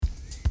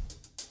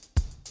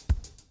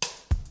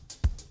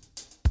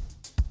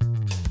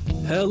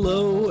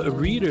Hello,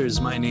 readers.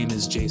 My name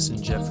is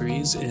Jason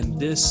Jeffries, and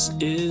this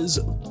is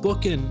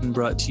Bookin',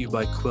 brought to you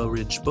by Quail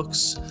Ridge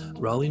Books,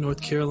 Raleigh,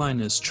 North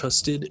Carolina's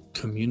trusted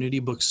community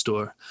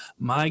bookstore.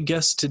 My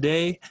guest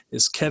today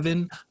is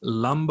Kevin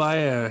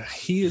Lambert.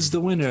 He is the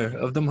winner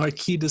of the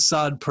Marquis de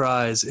Sade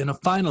Prize and a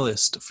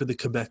finalist for the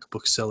Quebec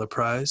Bookseller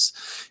Prize.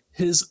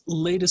 His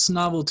latest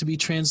novel to be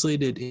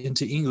translated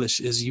into English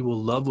is You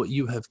Will Love What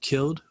You Have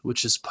Killed,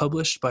 which is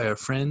published by our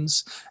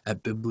friends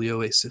at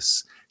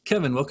Biblioasis.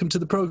 Kevin, welcome to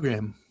the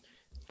program.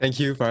 Thank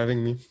you for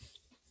having me.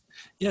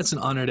 Yeah, it's an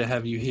honor to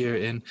have you here.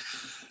 And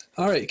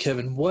all right,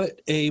 Kevin,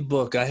 what a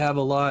book. I have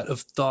a lot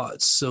of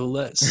thoughts, so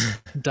let's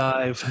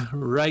dive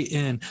right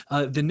in.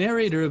 The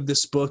narrator of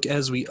this book,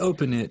 as we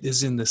open it,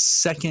 is in the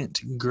second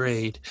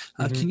grade.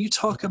 Can you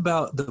talk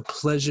about the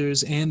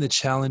pleasures and the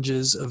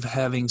challenges of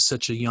having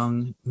such a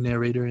young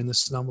narrator in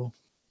this novel?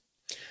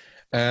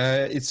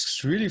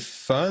 It's really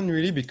fun,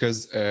 really,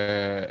 because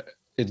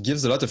it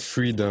gives a lot of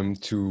freedom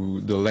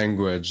to the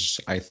language,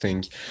 I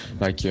think.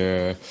 Like,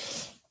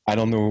 I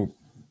don't know,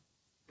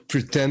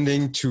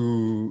 pretending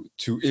to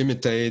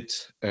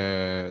imitate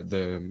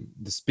the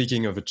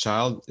speaking of a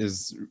child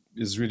is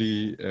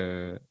really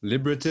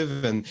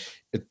liberative, and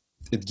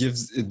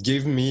it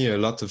gave me a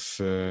lot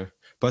of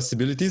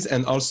possibilities,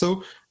 and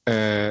also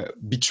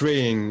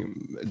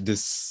betraying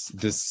this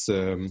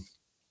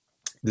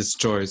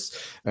choice.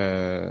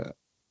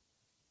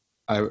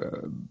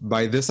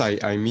 By this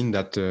I mean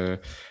that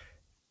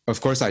of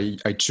course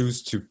I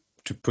choose to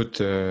put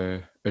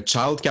a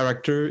child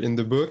character in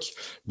the book,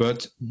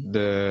 but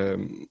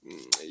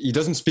he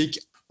doesn't speak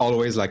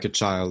always like a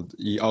child.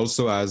 He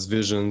also has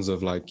visions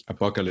of like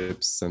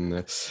apocalypse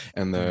and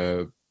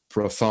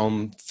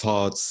profound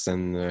thoughts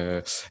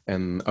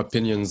and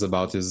opinions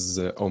about his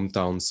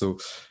hometown. So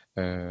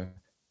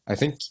I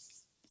think,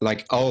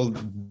 like all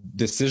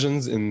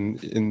decisions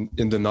in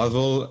the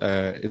novel,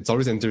 it's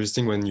always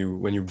interesting when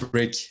you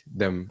break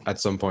them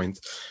at some point.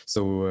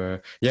 So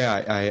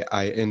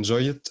I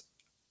enjoy it,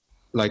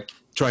 like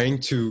trying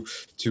to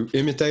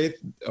imitate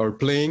or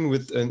playing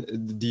with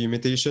the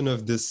imitation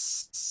of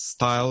this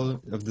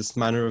style, of this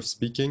manner of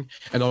speaking,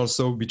 and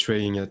also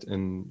betraying it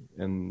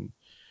and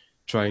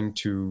trying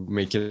to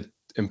make it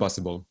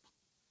impossible.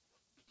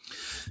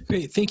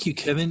 Great. Thank you,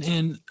 Kevin.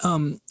 And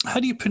how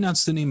do you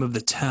pronounce the name of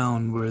the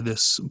town where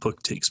this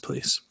book takes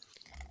place?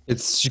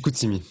 It's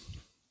Chicoutimi.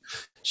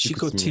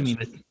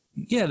 Chicoutimi.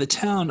 Yeah, the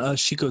town of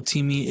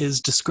Chicoutimi is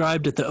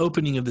described at the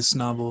opening of this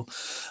novel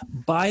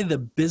by the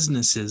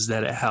businesses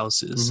that it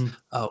houses.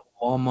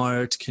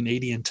 Walmart,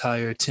 Canadian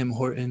Tire, Tim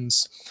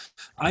Hortons.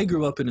 I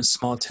grew up in a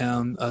small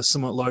town, a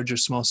somewhat larger,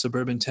 small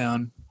suburban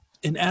town.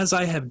 And as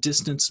I have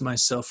distanced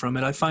myself from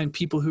it, I find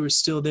people who are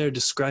still there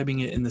describing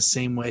it in the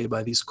same way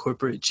by these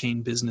corporate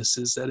chain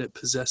businesses that it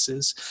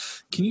possesses.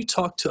 Can you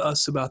talk to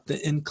us about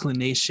the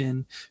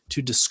inclination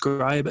to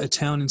describe a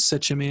town in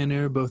such a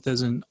manner, both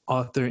as an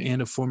author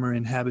and a former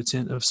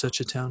inhabitant of such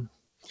a town?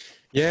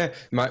 Yeah,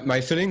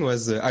 my feeling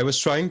was I was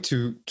trying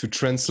to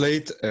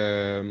translate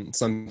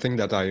something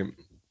that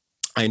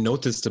I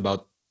noticed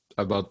about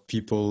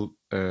people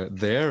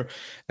there,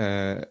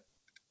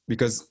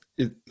 because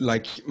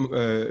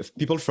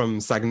people from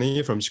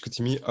Saguenay, from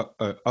Chicoutimi,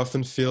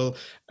 often feel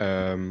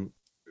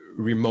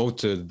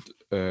remoted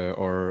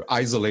or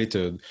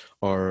isolated,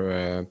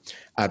 or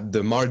at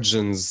the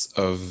margins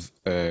of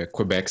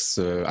Quebec's,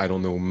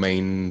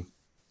 main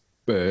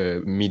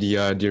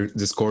media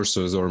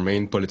discourses or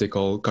main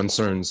political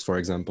concerns, for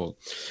example.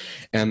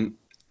 And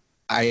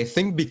I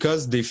think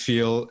because they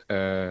feel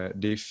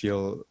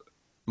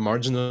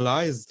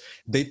marginalized,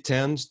 they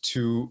tend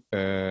to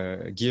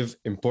give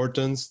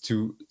importance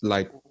to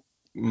like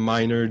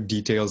minor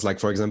details, like,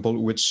 for example,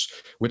 which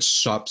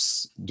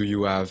shops do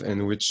you have,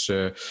 and which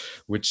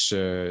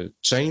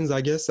chains,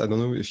 I guess, I don't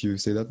know if you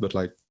say that, but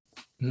like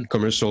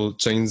commercial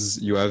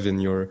chains you have in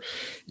your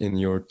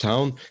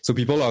town. So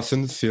people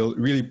often feel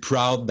really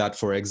proud that,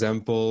 for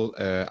example,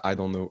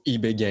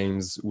 eBay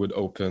Games would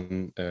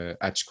open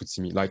at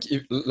Chicoutimi, like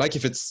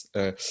if it's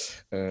a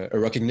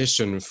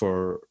recognition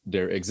for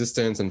their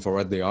existence and for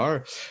what they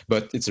are,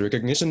 but it's a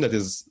recognition that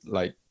is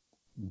like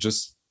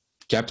just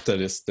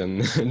capitalist,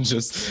 and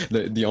just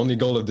the only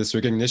goal of this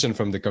recognition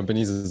from the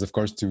companies is, of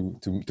course, to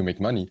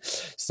make money.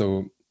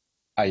 So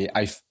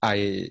I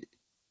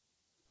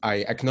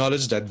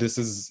acknowledge that this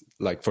is,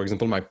 like, for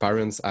example, my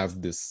parents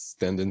have this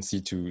tendency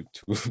to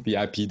be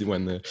happy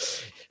when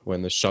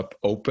a shop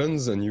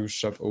opens, a new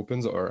shop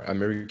opens, or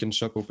American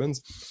shop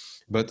opens.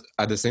 But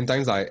at the same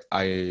time,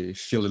 I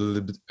feel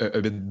a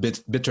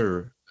bit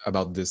bitter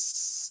about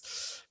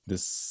this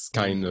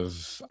kind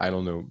of, I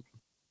don't know,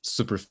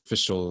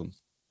 superficial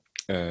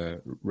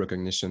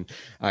recognition.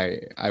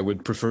 I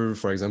would prefer,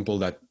 for example,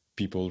 that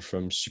people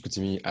from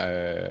Chicoutimi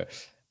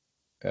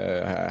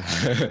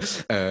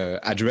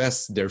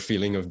address their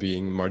feeling of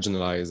being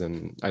marginalized,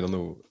 and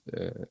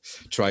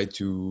try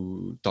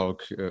to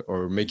talk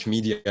or make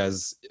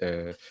medias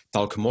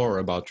talk more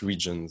about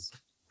regions,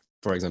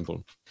 for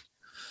example.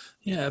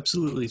 Yeah,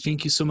 absolutely.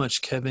 Thank you so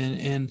much, Kevin.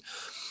 And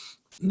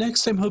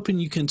Next, I'm hoping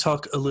you can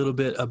talk a little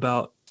bit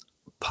about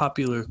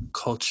popular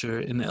culture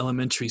in the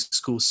elementary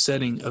school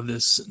setting of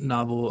this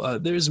novel.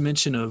 There's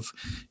mention of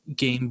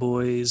Game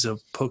Boys,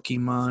 of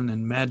Pokemon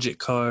and Magic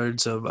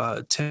cards, of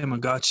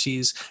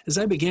Tamagotchis. As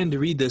I began to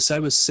read this, I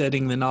was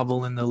setting the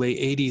novel in the late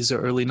 80s or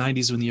early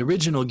 90s when the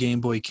original Game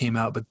Boy came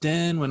out. But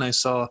then when I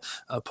saw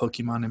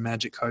Pokemon and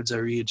Magic cards, I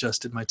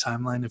readjusted my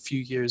timeline a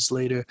few years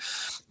later.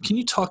 Can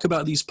you talk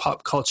about these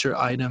pop culture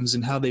items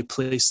and how they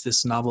place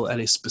this novel at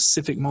a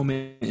specific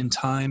moment in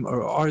time?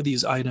 Or are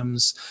these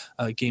items,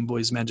 Game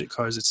Boys, Magic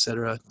cards,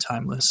 etc.,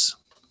 timeless?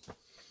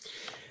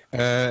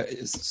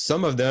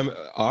 Some of them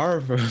are,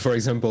 for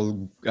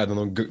example, I don't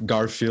know,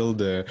 Garfield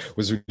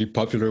was really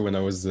popular when I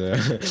was a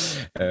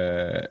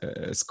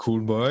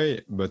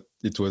schoolboy, but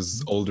it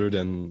was older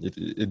than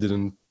it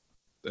didn't.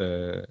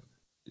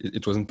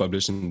 It wasn't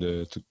published in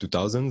the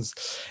 2000s,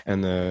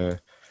 and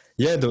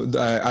yeah,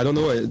 I don't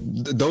know.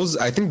 Those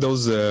I think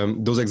those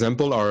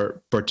examples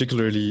are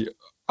particularly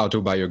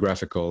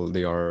autobiographical.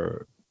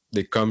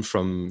 They come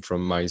from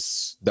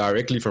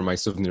directly from my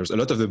souvenirs. A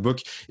lot of the book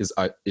is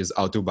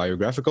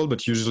autobiographical,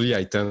 but usually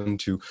I tend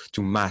to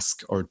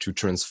mask or to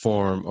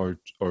transform or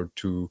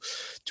to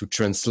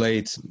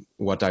translate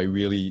what I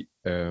really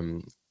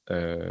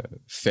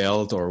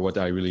felt or what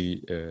I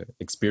really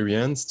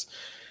experienced.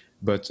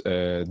 But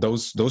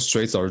those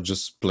traits are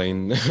just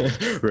plain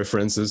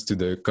references to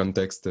the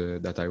context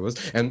that I was,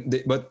 and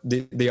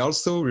they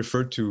also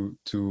refer to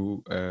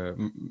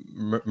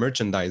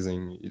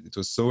merchandising. It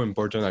was so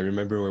important. I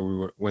remember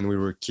when we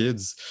were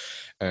kids.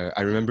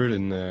 I remember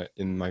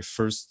in my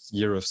first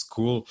year of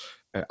school,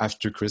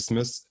 after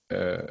Christmas,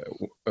 a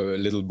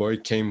little boy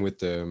came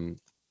with.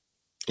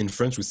 In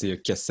French, we say a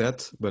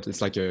cassette, but it's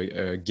like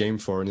a game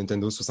for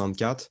Nintendo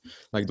 64,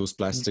 like those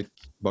plastic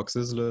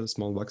boxes,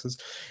 small boxes.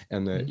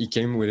 And he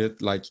came with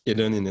it like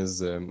hidden in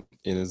his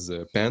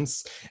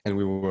pants, and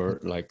we were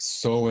like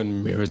so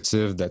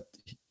admirative that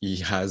he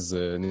has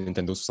a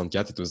Nintendo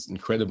 64. It was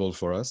incredible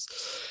for us.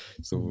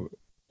 So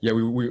yeah,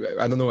 we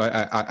I don't know.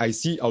 I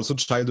see also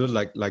childhood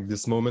like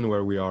this moment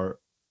where we are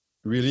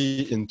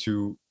really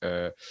into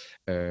I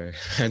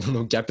don't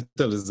know,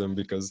 capitalism,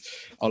 because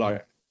all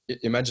our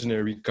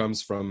imaginary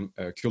comes from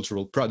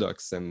cultural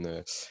products and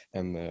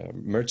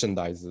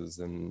merchandises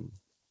and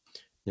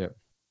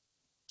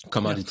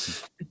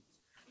commodities. Yeah.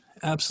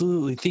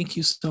 Absolutely. Thank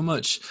you so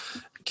much,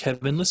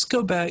 Kevin. Let's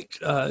go back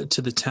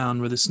to the town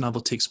where this novel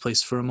takes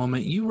place for a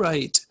moment. You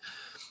write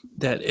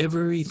that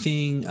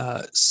everything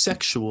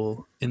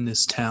sexual in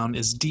this town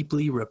is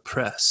deeply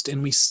repressed.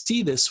 And we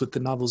see this with the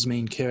novel's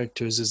main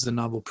characters as the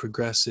novel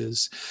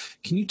progresses.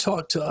 Can you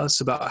talk to us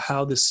about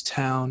how this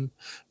town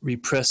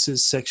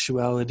represses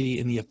sexuality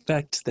and the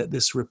effect that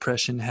this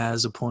repression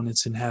has upon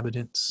its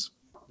inhabitants?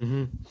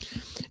 Mm-hmm.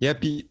 Yeah,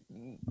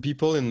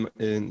 people in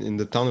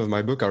the town of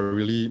my book are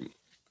really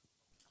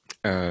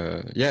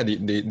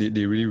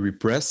they really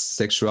repress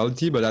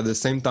sexuality, but at the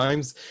same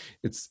time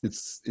it's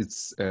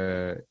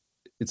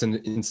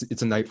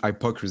an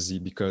hypocrisy,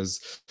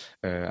 because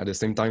at the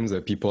same time the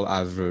people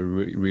have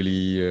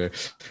really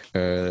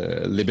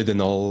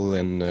libidinal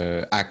and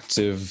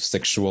active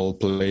sexual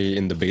play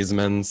in the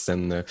basements,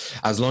 and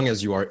as long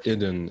as you are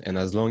hidden, and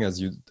as long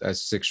as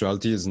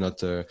sexuality is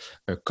not a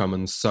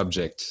common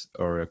subject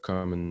or a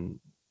common,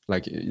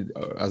 like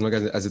as long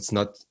as it's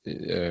not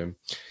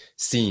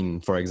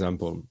seen, for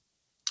example.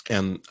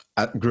 And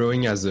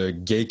growing as a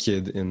gay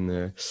kid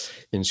in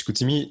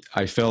Chicoutimi,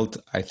 I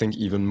think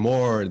even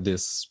more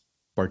this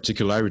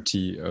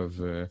particularity of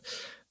the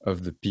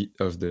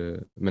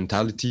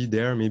mentality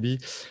there, maybe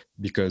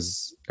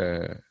because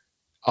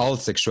all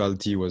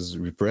sexuality was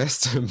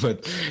repressed,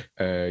 but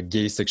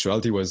gay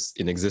sexuality was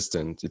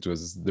inexistent. It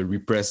was the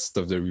repressed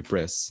of the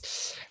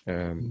repressed.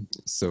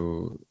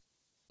 So.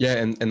 Yeah,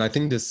 and I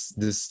think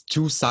this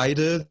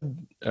two-sided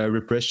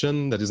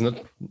repression that is not,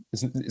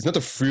 it's not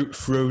a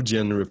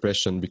Freudian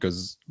repression,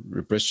 because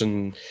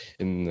repression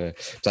in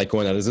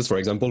psychoanalysis, for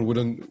example,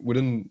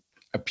 wouldn't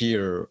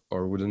appear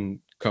or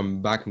wouldn't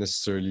come back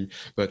necessarily,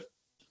 but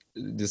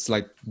this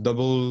like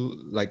double,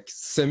 like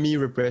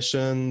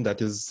semi-repression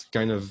that is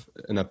kind of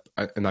an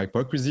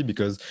hypocrisy,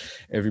 because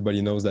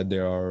everybody knows that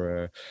there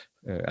are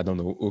I don't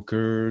know,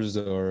 hookers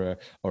or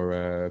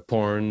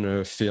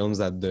porn films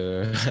at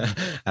the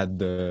at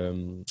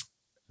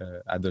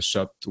the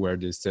shop where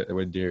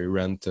they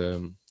rent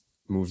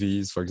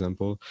movies, for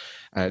example.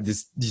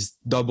 This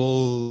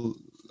double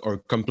or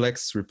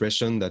complex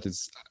repression that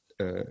is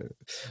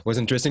was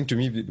interesting to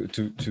me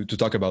to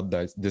talk about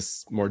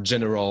this more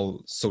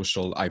general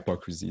social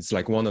hypocrisy. It's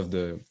like one of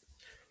the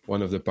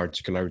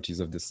particularities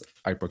of this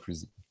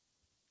hypocrisy.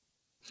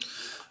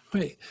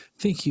 Right.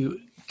 Thank you,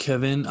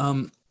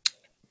 Kevin.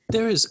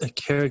 There is a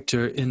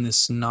character in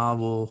this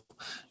novel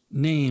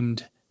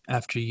named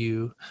after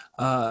you.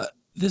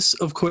 This,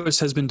 of course,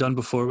 has been done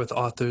before with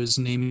authors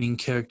naming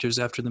characters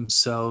after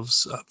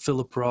themselves.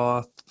 Philip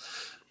Roth,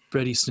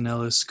 Bret Easton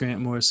Ellis,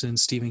 Grant Morrison,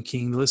 Stephen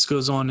King. The list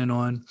goes on and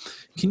on.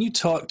 Can you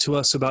talk to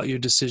us about your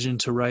decision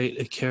to write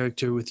a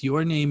character with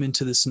your name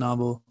into this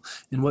novel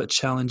and what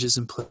challenges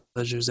and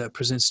pleasures that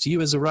presents to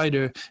you as a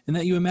writer and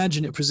that you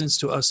imagine it presents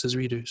to us as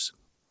readers?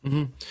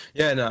 Mm-hmm.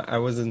 Yeah, and I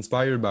was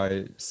inspired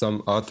by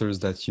some authors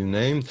that you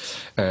named.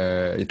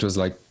 It was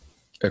like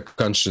a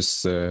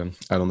conscious, I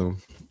don't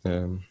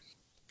know,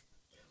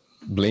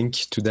 blink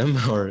to them,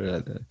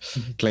 or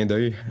clin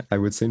d'œil, I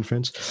would say in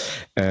French,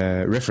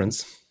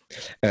 reference.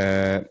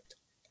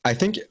 I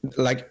think,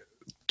 like,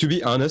 to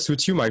be honest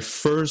with you, my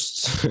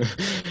first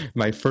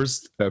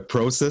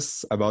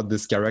process about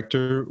this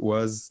character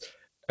was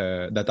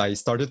that I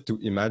started to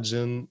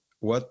imagine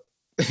what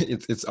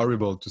it's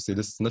horrible to say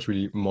this, it's not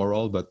really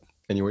moral, but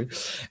anyway,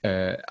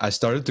 I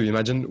started to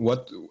imagine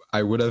what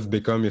I would have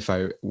become if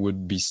I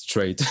would be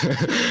straight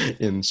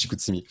in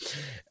Chicoutimi.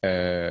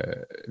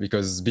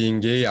 Because being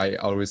gay, I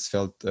always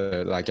felt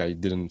like I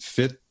didn't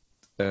fit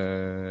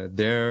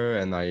there,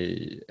 and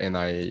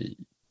I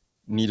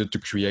needed to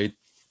create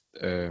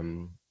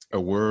a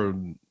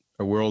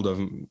world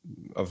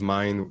of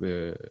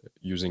mine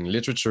using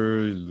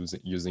literature,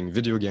 using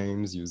video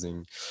games,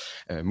 using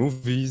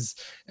movies,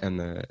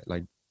 and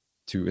like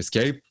to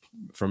escape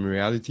from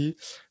reality.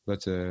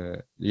 But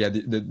yeah,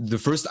 the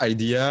first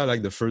idea,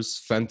 like the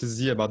first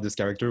fantasy about this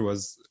character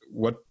was,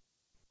 what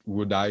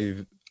would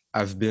I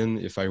have been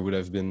if I would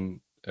have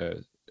been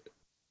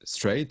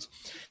straight?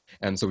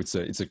 And so it's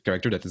a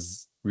character that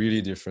is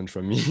really different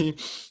from me,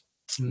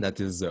 that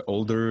is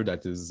older,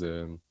 that is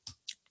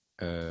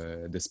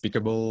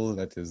despicable,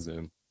 that is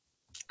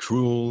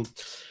cruel.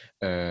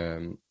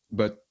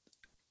 But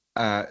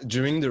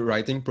during the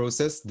writing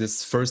process,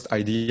 this first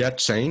idea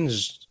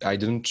changed. I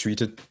didn't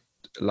treat it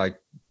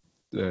like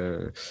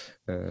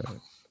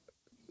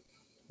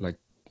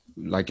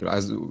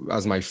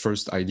as my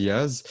first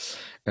ideas,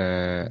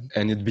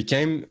 and it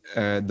became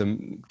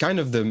the kind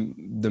of the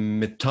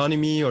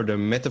metonymy or the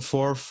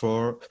metaphor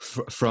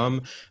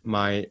from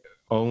my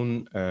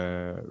own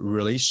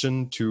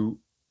relation to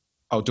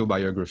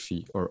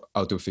autobiography or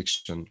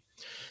autofiction.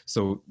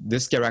 So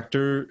this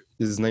character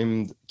is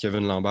named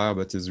Kevin Lambert,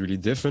 but is really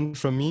different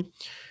from me.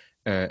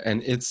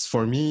 And it's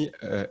for me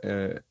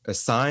a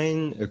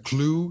sign, a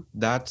clue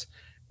that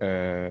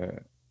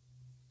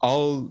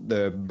all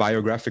the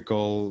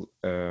biographical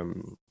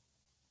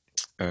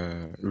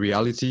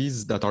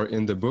realities that are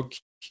in the book,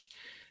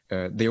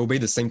 they obey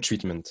the same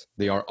treatment.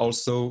 They are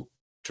also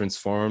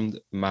transformed,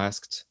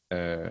 masked,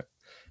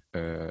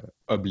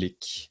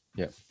 oblique.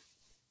 Yeah.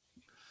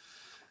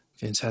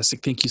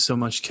 Fantastic. Thank you so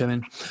much,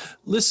 Kevin.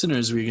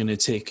 Listeners, we're going to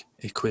take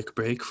a quick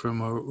break for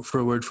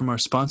a word from our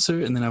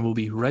sponsor, and then I will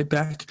be right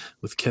back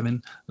with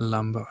Kevin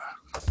Lambert.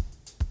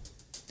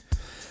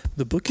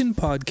 The Bookin'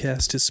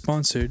 Podcast is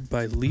sponsored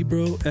by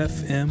Libro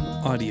FM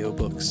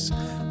Audiobooks.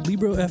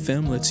 Libro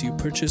FM lets you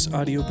purchase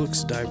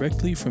audiobooks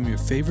directly from your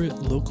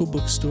favorite local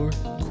bookstore,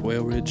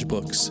 Quail Ridge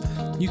Books.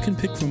 You can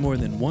pick from more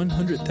than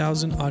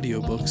 100,000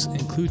 audiobooks,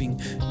 including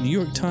New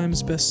York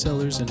Times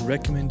bestsellers and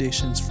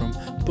recommendations from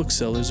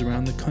booksellers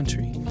around the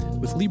country.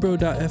 With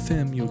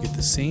Libro.fm, you'll get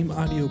the same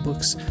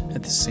audiobooks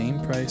at the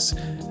same price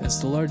as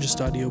the largest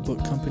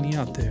audiobook company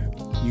out there.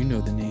 You know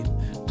the name,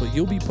 but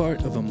you'll be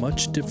part of a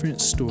much different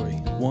story,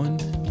 one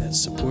that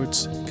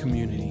supports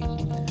community.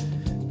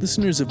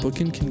 Listeners of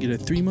Bookin' can get a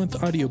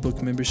 3-month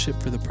audiobook membership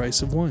for the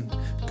price of one.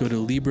 Go to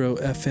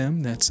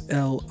Libro.fm, that's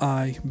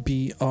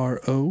Libro.fm,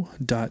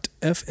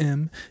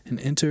 and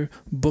enter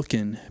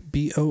Bookin',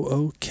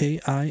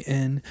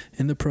 Bookin,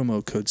 in the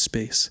promo code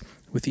space.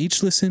 With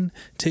each listen,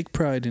 take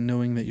pride in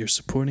knowing that you're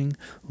supporting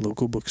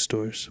local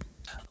bookstores.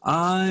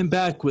 I'm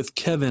back with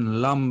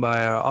Kevin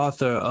Lambert,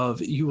 author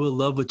of You Will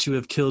Love What You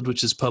Have Killed,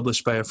 which is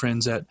published by our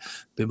friends at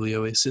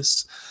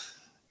Biblioasis.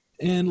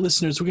 And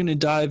listeners, we're going to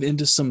dive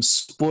into some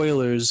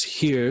spoilers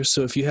here.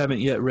 So if you haven't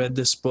yet read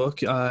this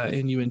book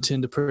and you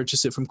intend to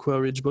purchase it from Quail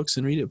Ridge Books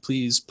and read it,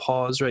 please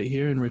pause right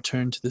here and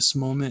return to this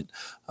moment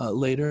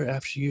later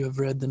after you have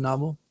read the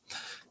novel.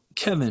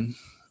 Kevin,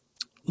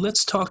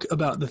 let's talk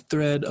about the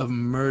thread of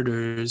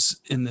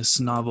murders in this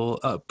novel.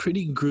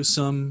 Pretty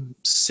gruesome,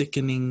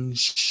 sickening,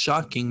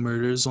 shocking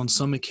murders on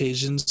some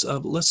occasions.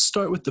 Let's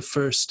start with the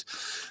first,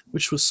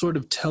 which was sort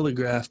of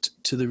telegraphed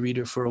to the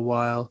reader for a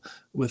while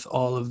with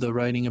all of the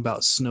writing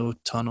about snow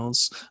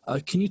tunnels.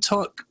 Can you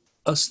talk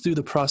us through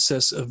the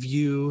process of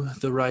you,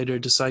 the writer,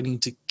 deciding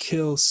to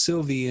kill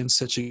Sylvie in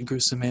such a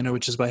gruesome manner,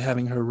 which is by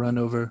having her run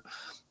over,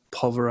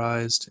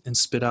 pulverized, and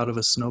spit out of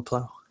a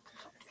snowplow?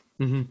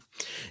 Mm-hmm.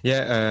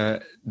 Yeah,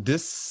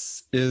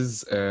 this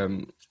is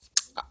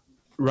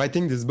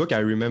writing this book. I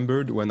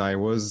remembered when I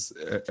was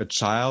a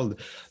child,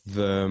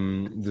 the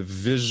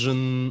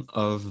vision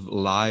of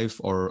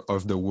life or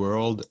of the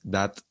world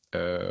that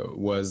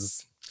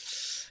was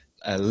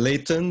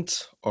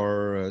latent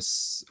or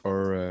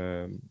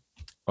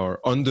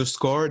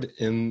underscored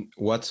in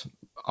what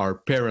our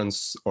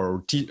parents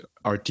or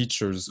our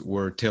teachers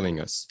were telling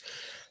us.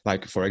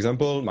 Like, for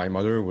example, my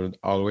mother would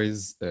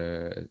always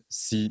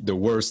see the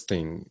worst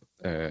thing,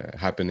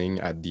 happening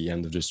at the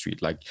end of the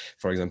street. Like,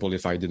 for example,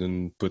 if I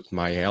didn't put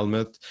my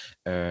helmet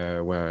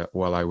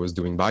while I was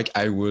doing bike,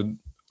 I would,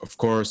 of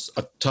course,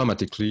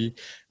 automatically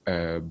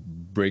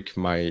break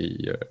my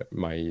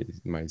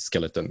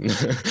skeleton.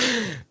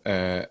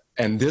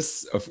 And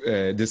this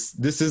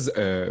is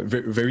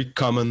very, very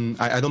common.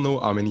 I don't know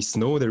how many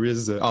snow there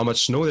is, how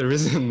much snow there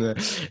is in.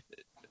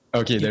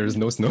 Okay, there is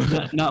no snow.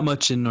 Not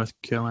much in North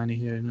Carolina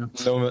here. No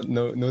snow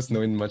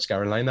in North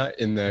Carolina.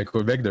 In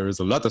Quebec, there is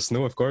a lot of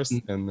snow, of course,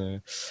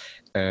 and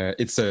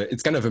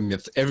it's kind of a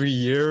myth. Every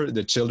year,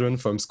 the children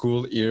from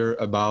school hear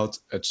about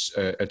a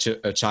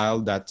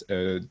child that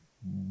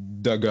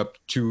dug up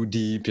too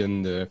deep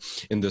in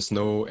the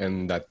snow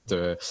and that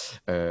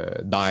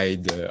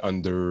died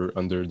under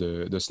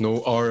the snow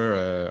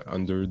or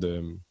under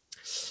the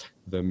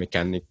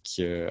mechanic.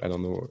 I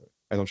don't know.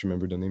 I don't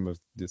remember the name of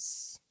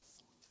this.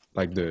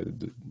 Like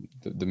the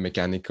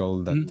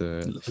mechanical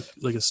that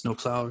like a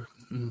snowplower.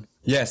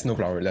 Yeah,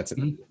 snowplower, that's it.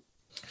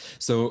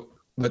 So,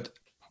 but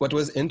what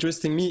was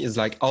interesting me is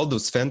like all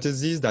those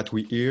fantasies that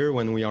we hear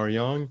when we are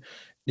young,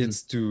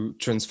 it's to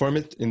transform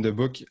it in the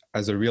book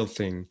as a real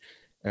thing.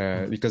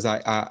 Because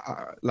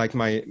I like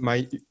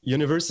my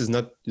universe is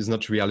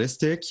not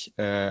realistic.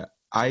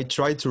 I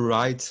try to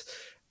write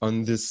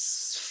on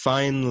this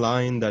fine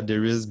line that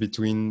there is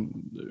between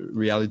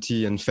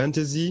reality and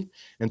fantasy,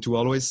 and to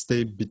always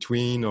stay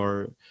between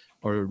or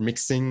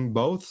mixing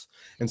both.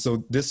 And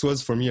so this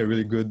was for me a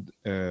really good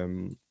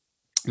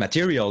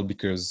material,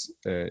 because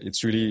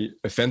it's really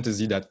a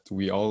fantasy that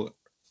we all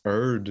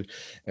heard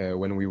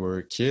when we were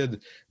a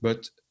kid,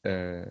 but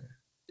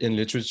in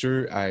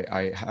literature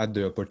I had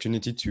the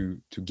opportunity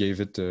to give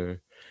it a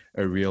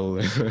real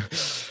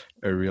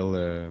a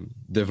real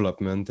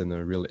development and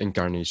a real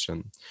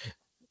incarnation.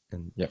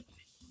 And yeah.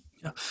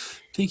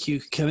 Thank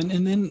you, Kevin.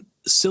 And then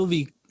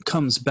Sylvie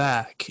comes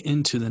back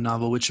into the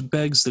novel, which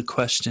begs the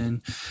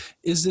question,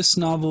 is this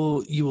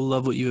novel, You Will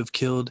Love What You Have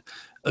Killed,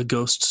 a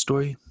ghost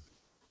story?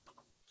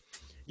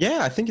 Yeah,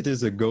 I think it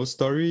is a ghost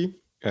story.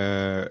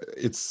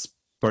 It's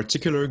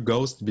particular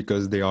ghost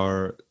because they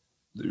are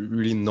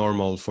really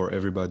normal for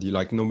everybody.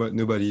 Like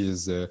nobody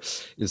is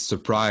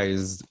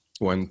surprised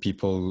when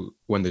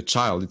the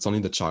child, it's only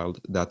the child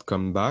that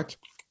come back.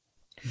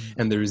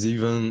 And there is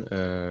even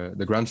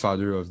the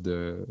grandfather of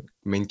the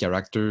main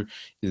character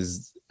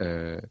is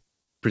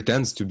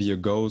pretends to be a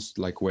ghost,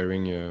 like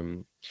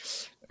wearing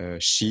a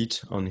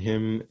sheet on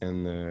him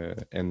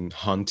and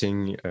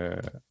haunting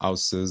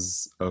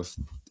houses of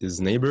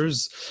his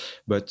neighbors.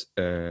 But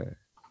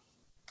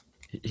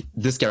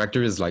this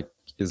character is like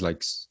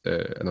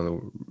I don't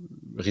know,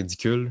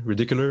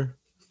 ridiculous,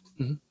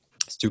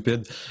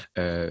 stupid.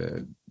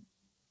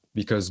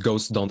 Because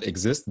ghosts don't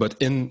exist, but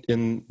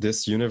in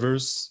this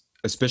universe,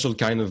 a special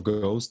kind of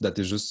ghost that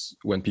is just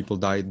when people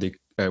die,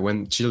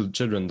 when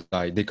children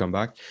die, they come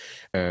back,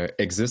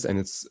 exists, and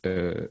it's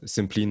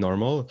simply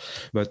normal.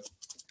 But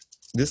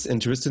this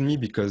interested me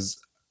because,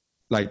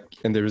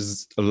 and there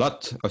is a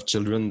lot of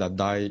children that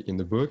die in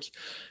the book.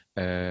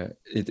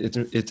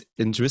 It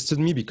interested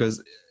me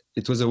because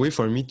it was a way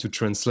for me to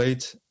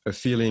translate a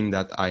feeling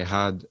that I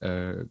had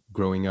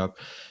growing up.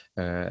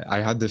 I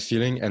had the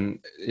feeling, and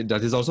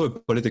that is also a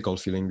political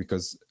feeling,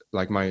 because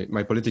like my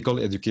political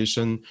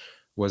education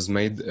was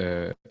made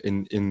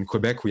in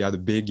Quebec. We had a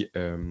big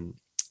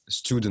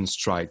student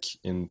strike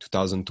in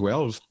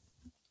 2012,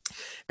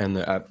 and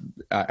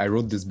I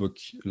wrote this book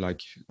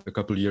like a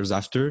couple of years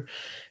after,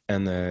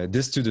 and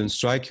this student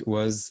strike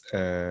was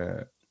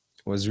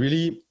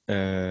really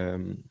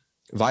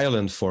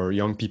violent for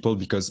young people,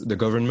 because the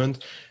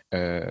government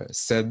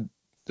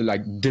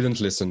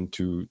didn't listen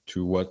to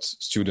what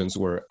students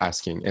were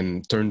asking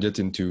and turned it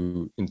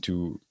into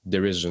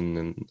derision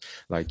and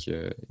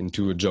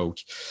into a joke.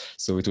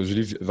 So it was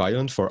really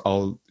violent for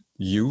all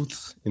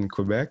youth in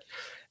Quebec.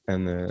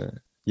 And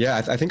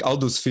I think all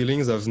those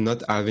feelings of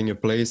not having a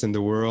place in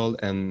the world,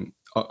 and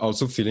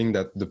also feeling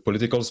that the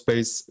political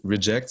space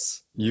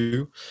rejects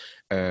you,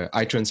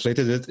 I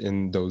translated it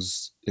in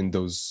those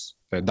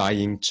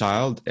dying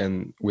child,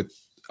 and with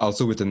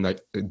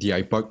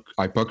the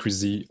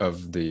hypocrisy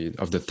of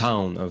the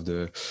town, of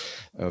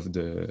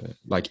the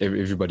like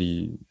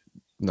everybody,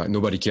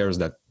 nobody cares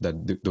that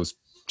those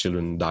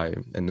children die,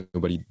 and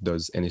nobody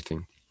does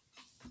anything.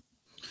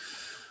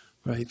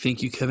 Right.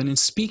 Thank you, Kevin. And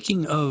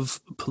speaking of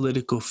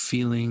political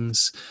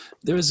feelings,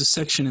 there is a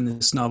section in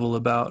this novel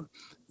about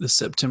the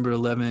September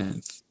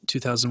 11th,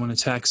 2001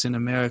 attacks in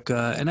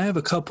America. And I have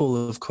a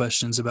couple of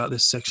questions about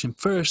this section.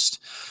 First,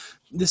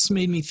 this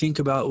made me think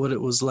about what it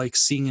was like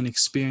seeing and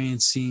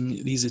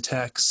experiencing these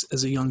attacks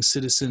as a young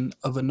citizen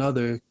of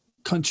another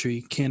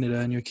country, Canada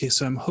in your case.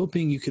 So I'm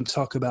hoping you can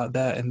talk about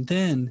that. And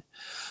then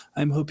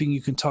I'm hoping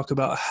you can talk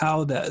about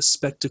how that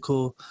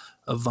spectacle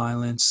of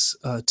violence,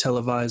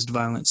 televised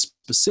violence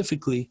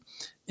specifically,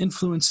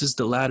 influences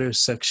the latter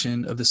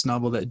section of this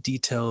novel that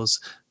details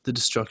the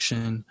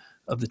destruction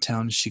of the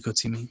town of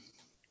Chicoutimi.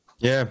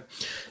 Yeah,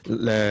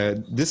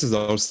 this is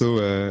also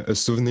a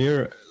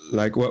souvenir.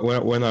 Like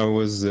when I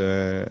was,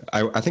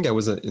 I think I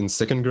was in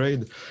second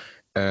grade,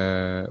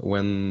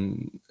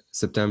 when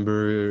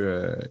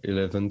September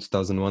 11,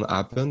 2001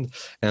 happened,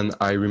 and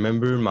I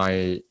remember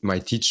my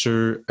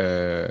teacher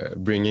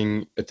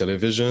bringing a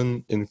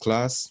television in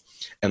class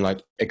and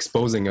like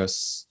exposing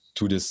us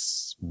to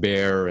this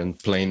bare and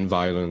plain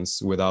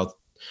violence without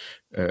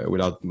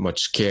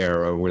much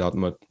care or without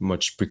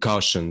much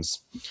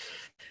precautions.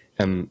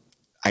 And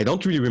I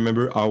don't really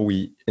remember how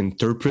we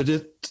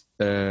interpreted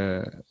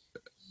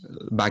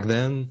back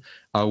then,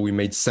 how we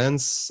made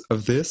sense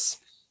of this.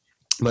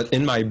 But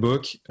in my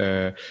book,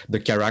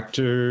 the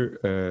character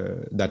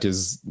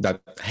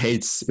that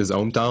hates his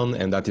hometown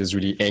and that is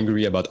really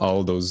angry about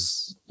all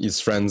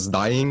his friends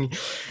dying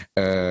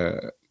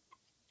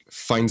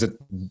finds it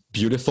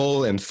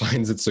beautiful and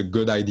finds it's a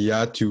good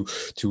idea to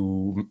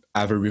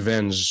have a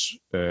revenge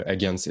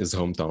against his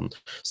hometown.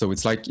 So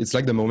it's like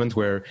the moment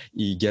where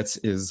he gets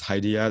his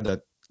idea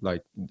that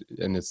like,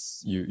 and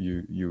it's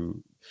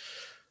you.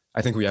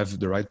 I think we have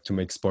the right to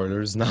make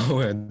spoilers now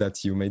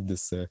that you made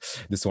this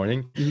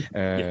warning.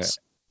 Yes.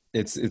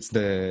 It's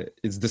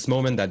this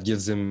moment that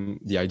gives him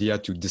the idea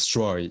to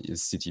destroy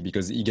his city,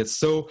 because he gets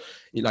so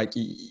like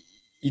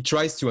he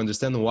tries to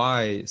understand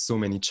why so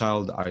many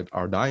child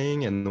are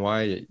dying and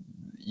why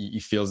he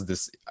feels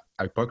this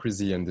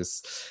hypocrisy and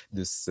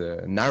this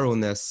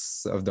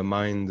narrowness of the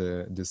mind,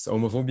 this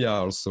homophobia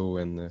also,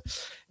 and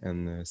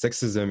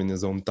sexism in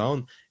his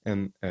hometown,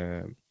 and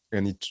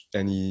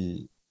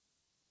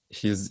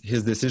his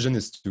decision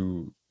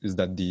is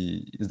that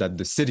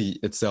the city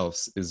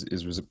itself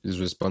is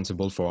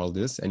responsible for all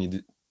this, and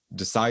he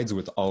decides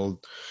with all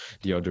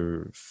the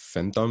other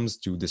phantoms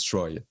to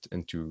destroy it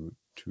and to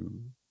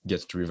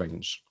get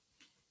revenge.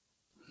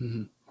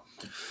 Mm-hmm.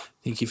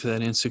 Thank you for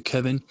that answer,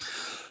 Kevin.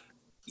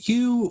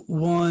 You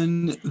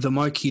won the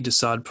Marquis de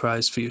Sade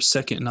Prize for your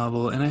second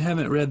novel, and I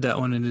haven't read that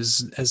one,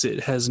 as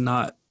it has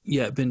not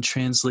yet been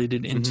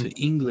translated into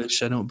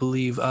English, I don't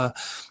believe.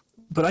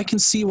 But I can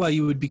see why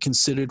you would be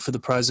considered for the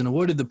prize and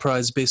awarded the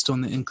prize based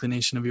on the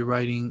inclination of your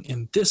writing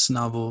in this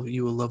novel,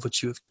 You Will Love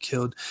What You Have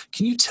Killed.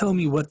 Can you tell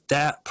me what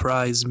that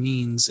prize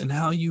means and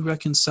how you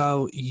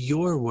reconcile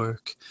your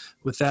work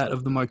with that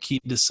of the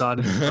Marquis de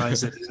Sade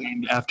Prize that is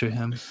named after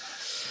him?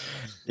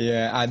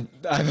 Yeah,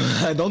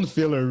 I don't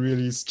feel a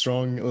really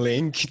strong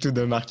link to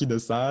the Marquis de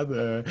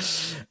Sade,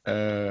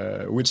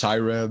 which I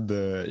read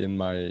in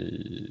my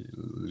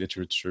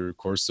literature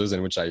courses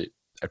and which I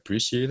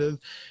appreciated.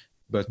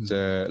 But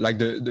like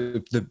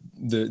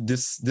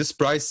this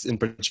prize in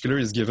particular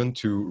is given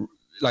to,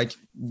 like,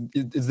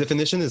 its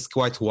definition is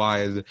quite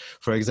wide.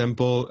 For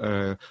example,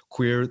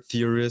 queer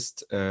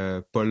theorist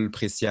Paul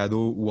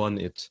Preciado won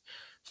it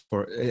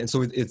and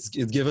so it's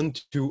given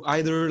to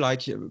either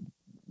like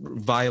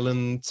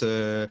violent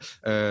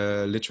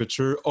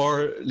literature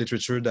or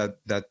literature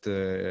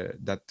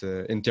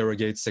that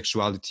interrogates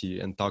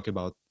sexuality and talk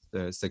about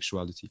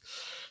sexuality.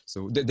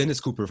 So Dennis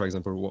Cooper, for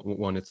example,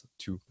 won it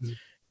too.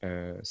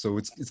 So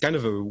it's kind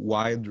of a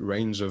wide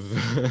range of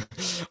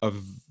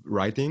of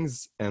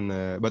writings, and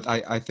but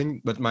I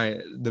think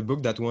the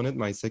book that won it,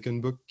 my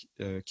second book,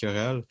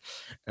 Querelle,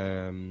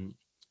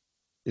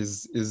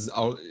 is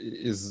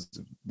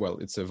well,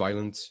 it's a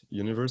violent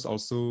universe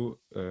also,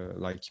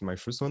 like my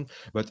first one,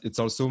 but it's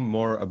also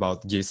more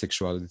about gay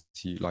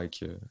sexuality, like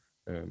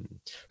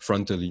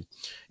frontally.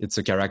 It's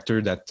a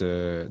character that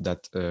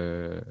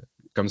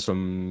comes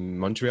from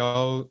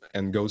Montreal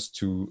and goes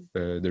to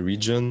the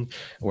region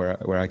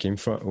where I come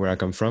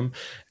from,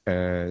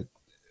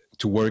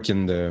 to work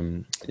in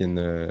the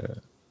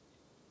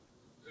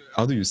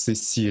how do you say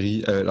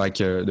scierie, like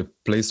the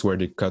place where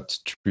they cut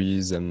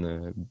trees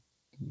and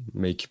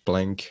make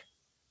plank.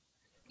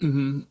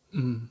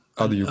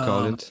 How do you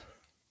call it?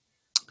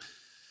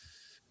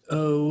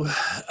 Oh,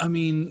 I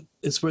mean,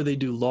 it's where they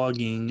do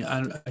logging.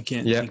 I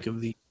can't think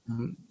of the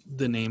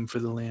name for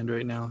the land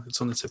right now.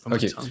 It's on the tip of my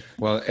tongue.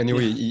 Well,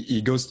 anyway,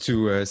 he goes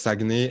to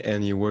Saguenay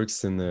and he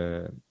works in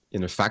a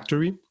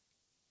factory.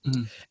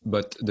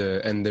 But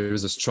there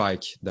is a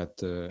strike that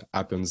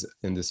happens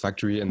in this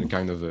factory, and a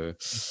kind of a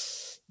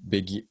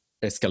big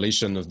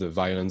escalation of the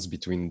violence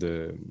between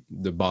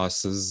the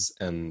bosses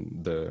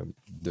and the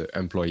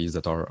employees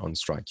that are on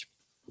strike.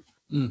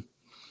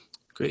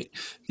 Great.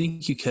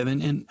 Thank you,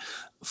 Kevin. And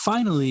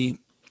finally,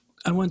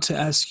 I want to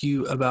ask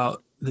you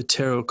about the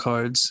tarot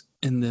cards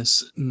in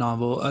this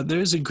novel.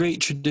 There is a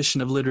great tradition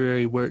of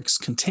literary works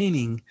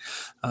containing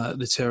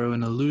the tarot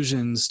and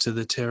allusions to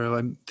the tarot.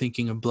 I'm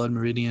thinking of Blood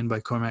Meridian by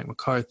Cormac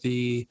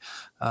McCarthy,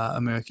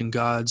 American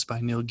Gods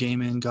by Neil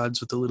Gaiman, Gods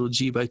with a Little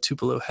G by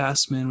Tupelo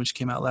Hassman, which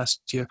came out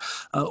last year.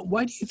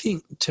 Why do you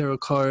think tarot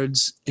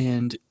cards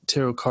and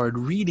tarot card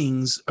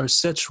readings are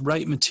such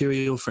right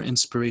material for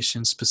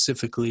inspiration,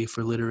 specifically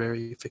for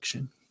literary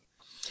fiction?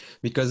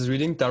 Because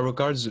reading tarot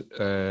cards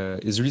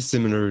is really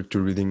similar to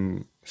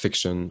reading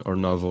fiction or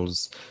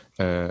novels.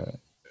 I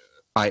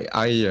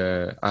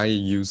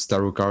use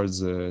tarot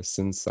cards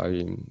since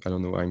I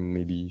don't know, I'm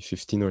maybe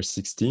 15 or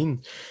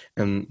 16,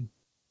 and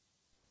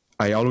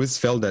I always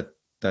felt that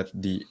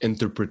the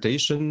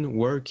interpretation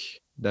work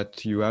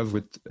that you have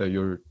with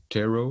your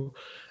tarot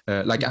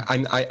Like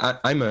I'm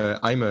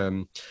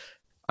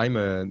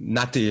an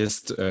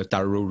atheist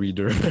tarot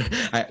reader.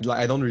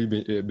 I don't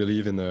really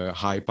believe in a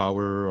high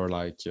power or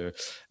like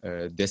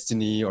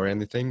destiny or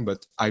anything,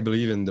 but I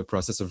believe in the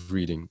process of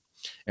reading.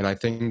 And I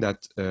think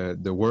that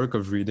the work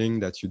of reading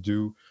that you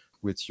do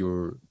with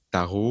your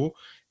tarot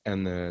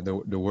and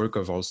the work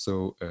of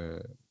also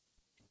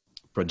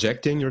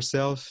projecting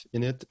yourself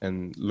in it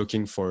and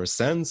looking for a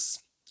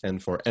sense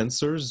and for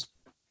answers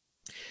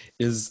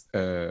is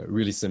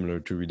really similar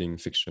to reading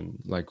fiction.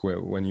 Like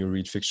when you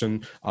read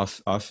fiction,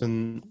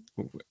 often,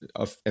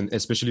 and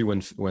especially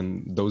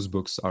when those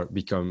books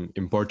become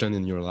important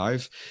in your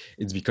life,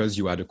 it's because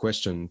you had a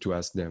question to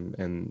ask them,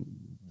 and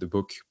the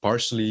book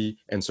partially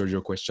answered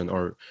your question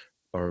or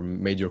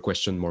made your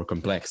question more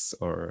complex.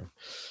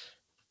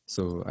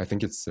 So I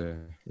think it's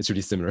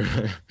really similar.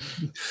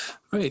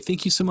 All right.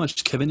 Thank you so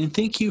much, Kevin. And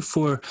thank you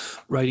for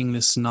writing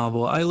this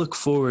novel. I look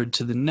forward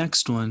to the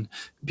next one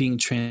being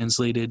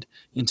translated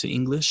into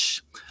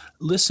English.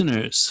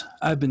 Listeners,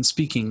 I've been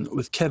speaking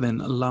with Kevin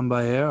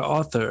Lambayer,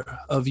 author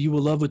of You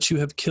Will Love What You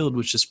Have Killed,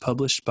 which is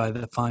published by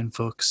the fine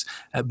folks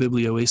at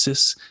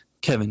Biblioasis.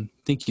 Kevin,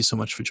 thank you so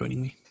much for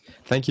joining me.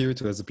 Thank you.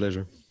 It was a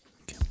pleasure.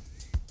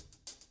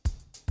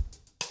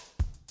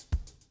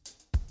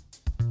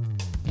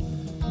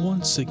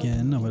 Once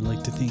again, I would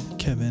like to thank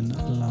Kevin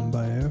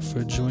Lambayer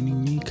for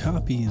joining me.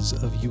 Copies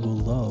of You Will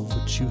Love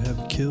What You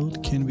Have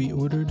Killed can be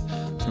ordered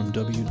from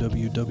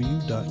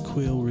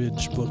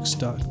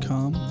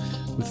www.quailridgebooks.com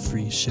with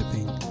free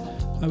shipping.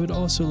 I would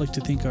also like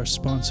to thank our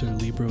sponsor,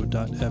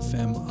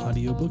 Libro.fm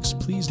Audiobooks.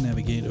 Please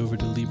navigate over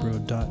to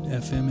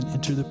Libro.fm and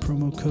enter the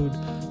promo code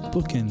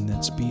BOOKIN,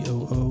 that's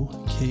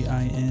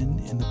BOOKIN,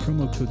 in the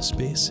promo code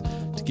space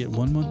to get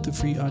 1 month of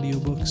free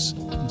audiobooks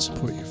and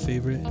support your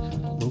favorite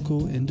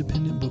local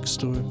independent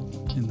bookstore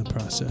in the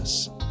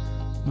process.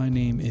 My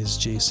name is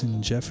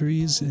Jason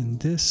Jeffries, and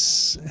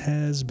this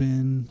has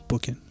been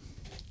Bookin'.